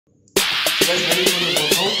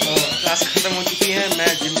Class खत्म हो चुकी है, मैं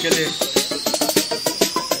जिम के लिए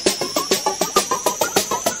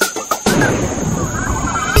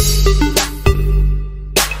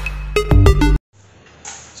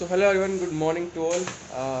so hello everyone, good morning to all.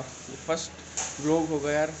 First vlog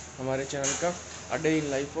होगा यार हमारे चैनल का, a day in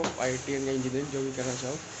life of IITian या इंजीनियरिंग, जो भी करना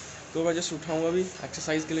चाहो। तो मैं जस्ट उठाऊँगा, अभी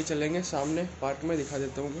एक्सरसाइज के लिए चलेंगे सामने पार्क में, दिखा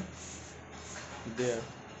देता हूँ मैं देयर।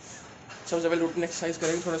 सबसे पहले उठने एक्सरसाइज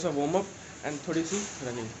करेंगे, थोड़ा सा वार्म अप एंड थोड़ी सी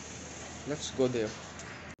running. Let's go there.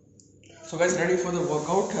 So guys, ready for the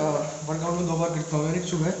workout. Workout में 2 बार करता हूँ, एक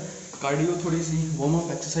सुबह कार्डियो, थोड़ी सी वार्म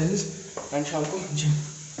अप एक्सरसाइजेस, एंड शाम को जिम।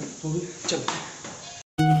 तो भी चलते हैं।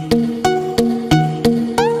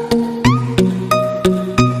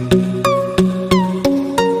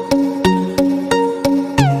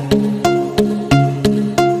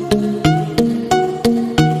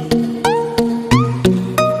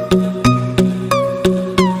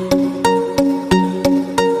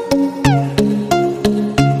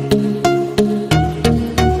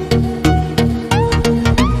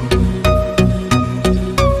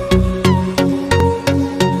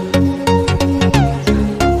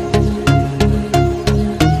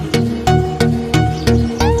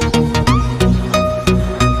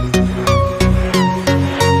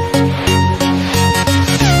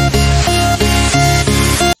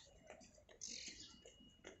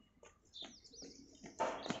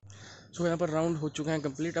 सो यहाँ पर राउंड हो चुके हैं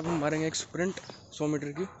कंप्लीट। अब हम मारेंगे एक स्प्रिंट 100 मीटर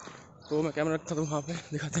की। तो मैं कैमरा रखता था वहाँ पे,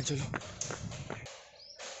 दिखाते हैं, चलो।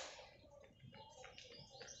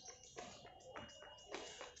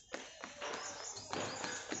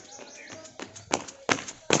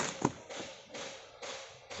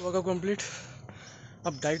 तो वर्कआउट कंप्लीट।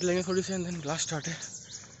 अब डाइट लेंगे थोड़ी सी एंड देन क्लास स्टार्ट है,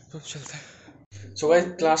 तो चलते हैं। सो गाइस,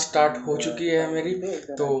 क्लास स्टार्ट हो चुकी है मेरी,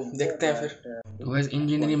 तो देखते हैं फिर। तो गाइस,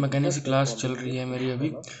 इंजीनियरिंग मैकेनिक्स की क्लास चल रही है मेरी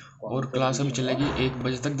अभी, और क्लास अभी चलेगी 1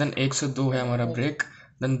 बजे तक। देन 1 से 2 है हमारा ब्रेक।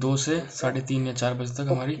 देन 2 से 3:30 या 4 बजे तक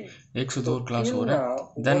हमारी 1 से 2 क्लास हो रहा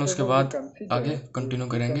है। देन उसके बाद आगे कंटिन्यू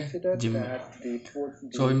करेंगे जिम में।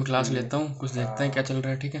 सो अभी मैं क्लास लेता हूँ, कुछ देखते हैं क्या चल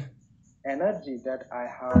रहा है, ठीक है।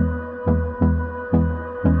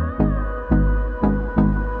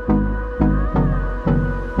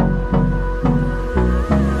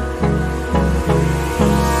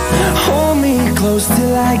 Close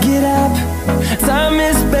till I get up. Time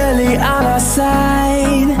is barely on our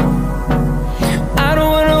side. I don't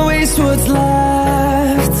wanna waste what's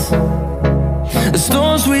left. The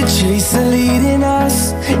storms we chase are leading us,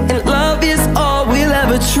 and love is all we'll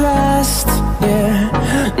ever trust. Yeah,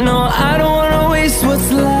 no, I don't wanna waste what's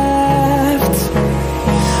left.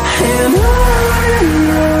 And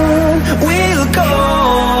on we'll go,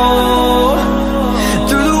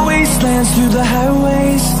 through the wastelands, through the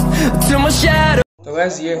highways, till my shadow. तो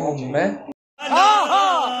gas, ये हूँ मैं,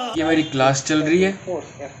 ये मेरी class चल रही है,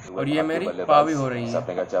 और ये मेरी पावी हो रही है।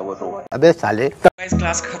 अबे साले। गैस,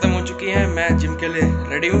 क्लास खत्म हो चुकी है, मैं जिम के लिए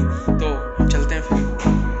रेडी हूँ, तो चलते हैं फिर।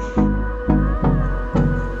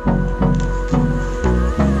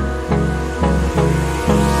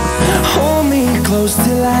 Hold me close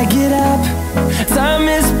till I get up. Time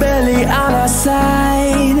is barely on our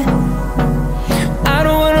side. I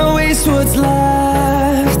don't wanna waste what's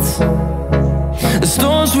left. The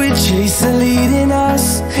storms we chase are leading us,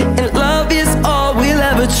 and love is all we'll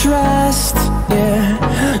ever trust. Yeah,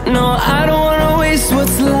 no, I don't wanna waste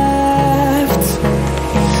what's left.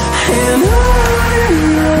 And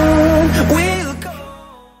on we'll go.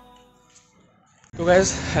 तो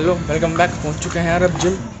guys, hello, welcome back. पहुंच चुके हैं यार अब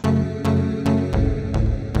gym.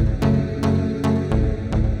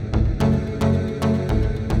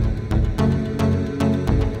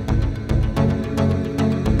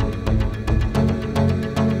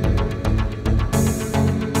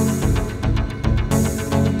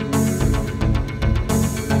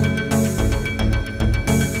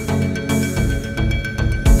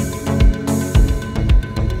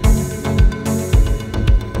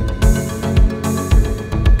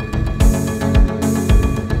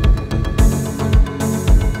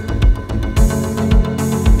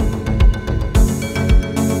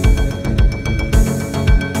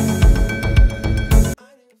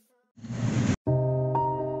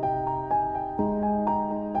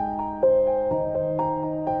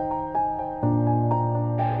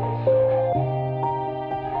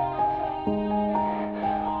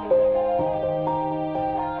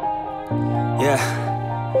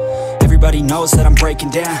 knows that I'm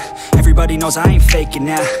breaking down. Everybody knows I ain't faking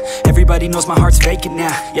now. Everybody knows my heart's vacant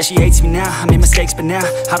now. Yeah, she hates me now, I made mistakes but now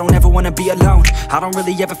I don't ever wanna be alone. I don't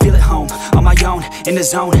really ever feel at home. On my own, in the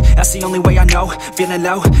zone, that's the only way I know. Feeling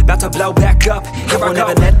low, about to blow back up. Here I won't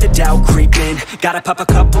ever let the doubt creep in. Gotta pop a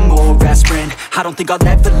couple more aspirin. I don't think I'll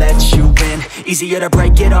ever let you in. Easier to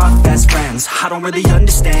break it off best friends. I don't really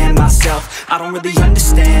understand myself. I don't really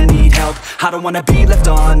understand, need help. I don't wanna be left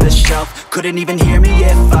on the shelf. Couldn't even hear me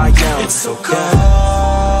if I yelled. It's so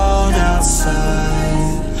cold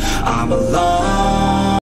outside, I'm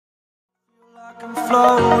alone. Feel like I'm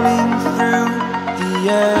floating through the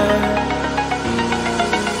air.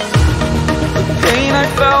 The pain I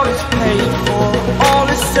felt is paid for, all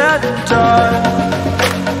is said and done.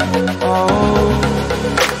 Oh,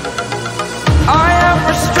 I am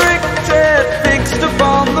restricted, fixed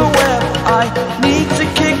upon the web. I need to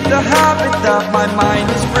kick the habit that my mind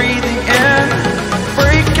is breathing in.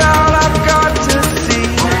 Break out, I've got to see.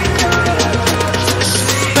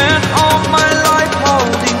 Spent all my life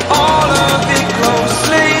holding all of it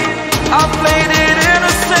closely. I played it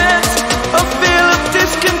innocent, a feel of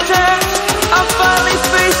discontent. I'm finally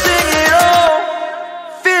facing it all,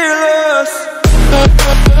 fearless.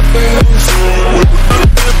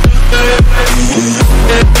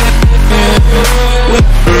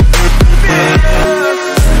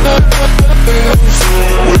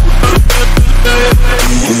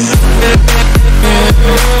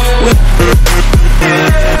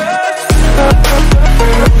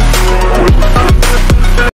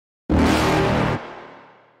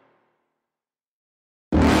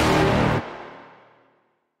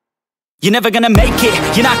 You're never gonna make it,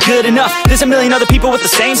 you're not good enough. There's a million other people with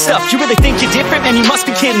the same stuff. You really think you're different? Man, you must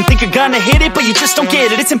be kidding. Think you're gonna hit it, but you just don't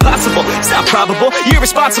get it. It's impossible, it's not probable, you're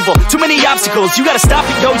irresponsible. Too many obstacles, you gotta stop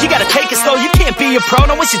it, yo. You gotta take it slow, you can't be a pro.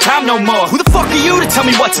 Don't waste your time no more. Who the fuck are you to tell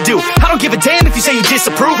me what to do? I don't give a damn if you say you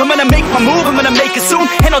disapprove. I'm gonna make my move, I'm gonna make it soon.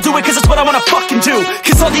 And I'll do it cause it's what I wanna fucking do.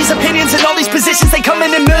 Cause all these opinions and all these positions, they come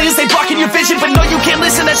in millions, they blocking your vision. But no, you can't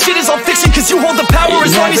listen, that shit is all fiction. Cause you hold the power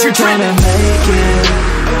as long as you're dreaming.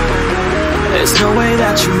 There's no way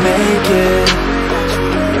that you make it.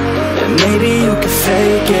 And maybe you can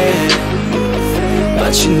fake it,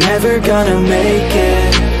 but you're never gonna make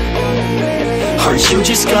it. Aren't you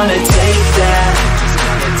just gonna take that?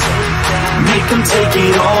 Make them take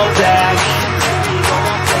it all back.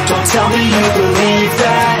 Don't tell me you believe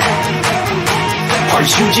that.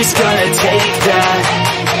 Aren't you just gonna take that?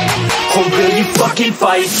 Or will you fucking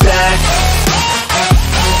fight back?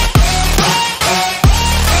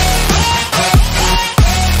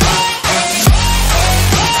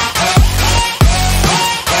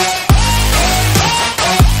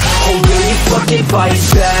 Fucking fight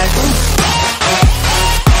back.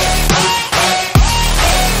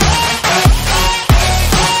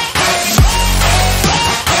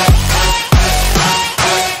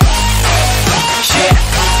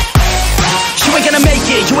 You ain't gonna make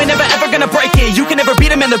it, you ain't never ever gonna break it. You can never beat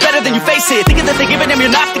them and they're better than you face it. Thinking that they give a damn,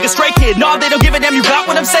 you're not thinking straight, kid. No, they don't give a damn, you got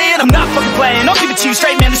what I'm saying? I'm not fucking playing, I'll give it to you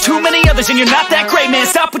straight, man. There's too many others and you're not that great, man.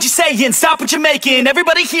 Stop what you're saying, stop what you're making.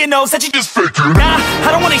 Everybody here knows that you just faking. Nah, I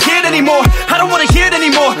don't wanna hear it anymore, I don't wanna hear it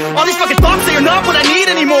anymore. All these fucking thoughts, they are not what I need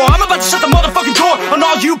anymore. I'm about to shut the motherfucking door on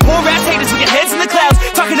all you poor ass haters with your heads in the clouds,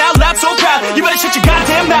 talking out loud so proud. You better shut your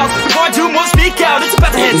goddamn mouth before I do more speak out. It's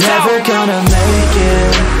about to head south. You're never gonna make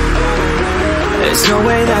it. There's no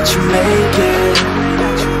way that you make it.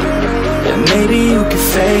 And maybe you can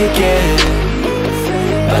fake it,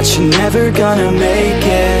 but you're never gonna make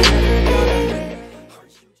it.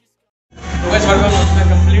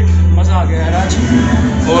 Complete मज़ा आ गया यार आज।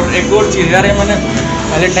 और एक और चीज़ यार, मैंने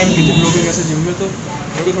पहले टाइम की थी ब्लॉगिंग ऐसे जिम में, तो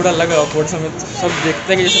मुझे थोड़ा लगा ऑकवर्ड सा। में सब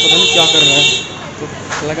देखते हैं कि जैसे पता नहीं क्या कर रहा है, तो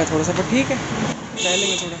लगा थोड़ा सा, पर ठीक है,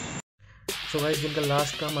 टहलेंगे थोड़ा। सो गाइस, दिन का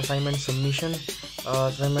लास्ट काम असाइनमेंट सबमिशन।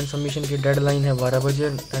 असाइनमेंट सबमिशन की डेडलाइन है 12 बजे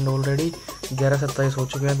एंड ऑलरेडी 11:27 हो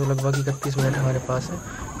चुके हैं, तो लगभग 31 मिनट हमारे पास है।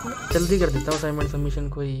 जल्दी कर देता हूँ असाइनमेंट सबमिशन,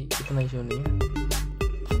 कोई इतना इशू नहीं है।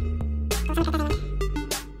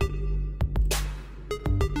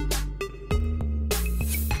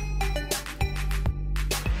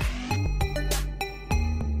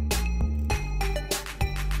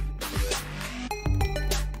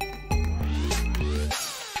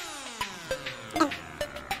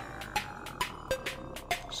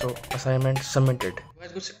 सो असाइनमेंट सबमिटेड।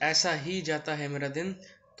 कुछ ऐसा ही जाता है मेरा दिन,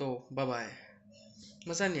 तो बाय बाय।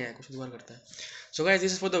 मज़ा नहीं आया, कुछ दोबारा करता है। So guys,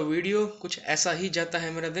 this is for the video. कुछ ऐसा ही जाता है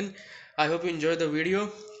मेरा दिन। I hope you enjoy the video.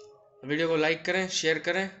 Video को लाइक करें, शेयर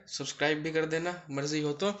करें, सब्सक्राइब भी कर देना मर्जी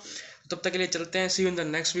हो तो। तब तक के लिए चलते हैं। सी you in the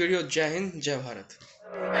next video. जय हिंद, जय Bharat.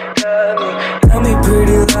 Tell me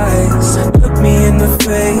pretty lies, look me in the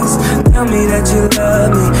face. Tell me that you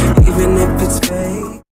love me, even if it's fake.